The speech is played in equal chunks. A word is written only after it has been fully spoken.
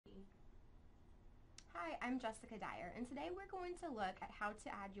Hi, I'm Jessica Dyer, and today we're going to look at how to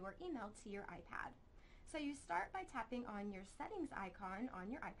add your email to your iPad. So you start by tapping on your settings icon on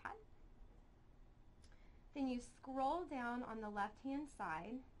your iPad. Then you scroll down on the left-hand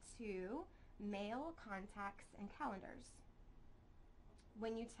side to Mail, Contacts, and Calendars.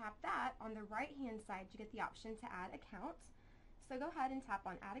 When you tap that, on the right-hand side you get the option to add account. So go ahead and tap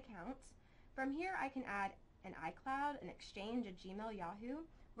on Add Account. From here I can add an iCloud, an Exchange, a Gmail, Yahoo.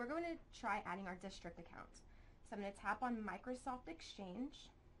 We're going to try adding our district account. So I'm going to tap on Microsoft Exchange.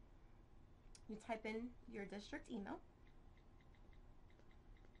 You type in your district email.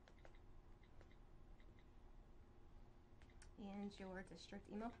 And your district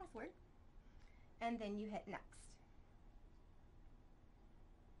email password. And then you hit Next.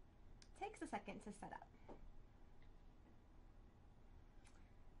 It takes a second to set up.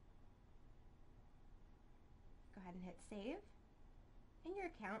 Go ahead and hit Save, and your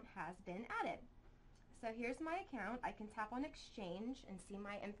account has been added. So here's my account. I can tap on Exchange and see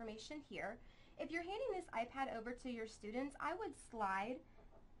my information here. If you're handing this iPad over to your students, I would slide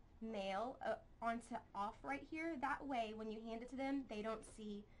Mail onto Off right here. That way, when you hand it to them, they don't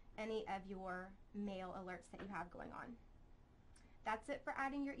see any of your mail alerts that you have going on. That's it for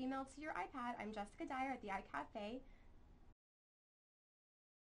adding your email to your iPad. I'm Jessica Dyer at the iCafe.